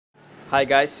Hi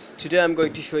guys, today I'm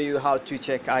going to show you how to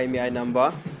check imei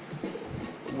number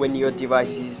when your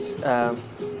device is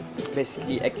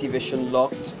basically activation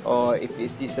locked, or if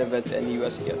it's disabled and you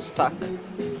are stuck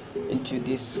into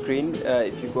this screen.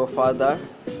 If you go further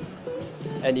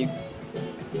and you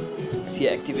see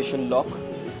activation lock,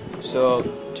 so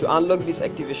to unlock this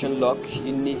activation lock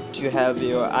you need to have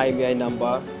your imei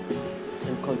number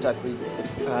in contact with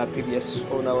the previous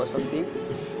owner or something,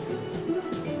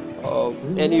 or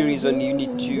any reason you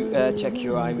need to check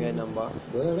your imei number.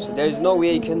 So there is no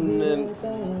way you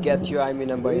can get your imei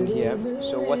number in here.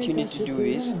 So what you need to do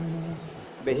is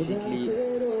basically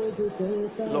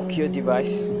lock your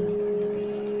device,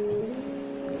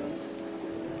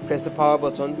 press the power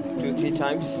button 2-3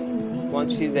 times.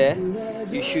 Once you're there,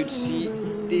 you should see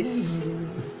this,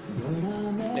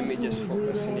 let me just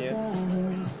focus in here,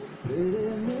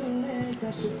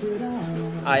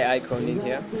 icon in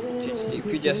here.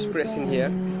 If you just press in here,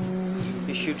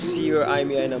 you should see your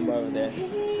imei number over there.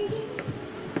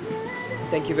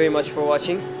 Thank you very much for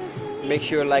watching. Make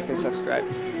sure to like and subscribe.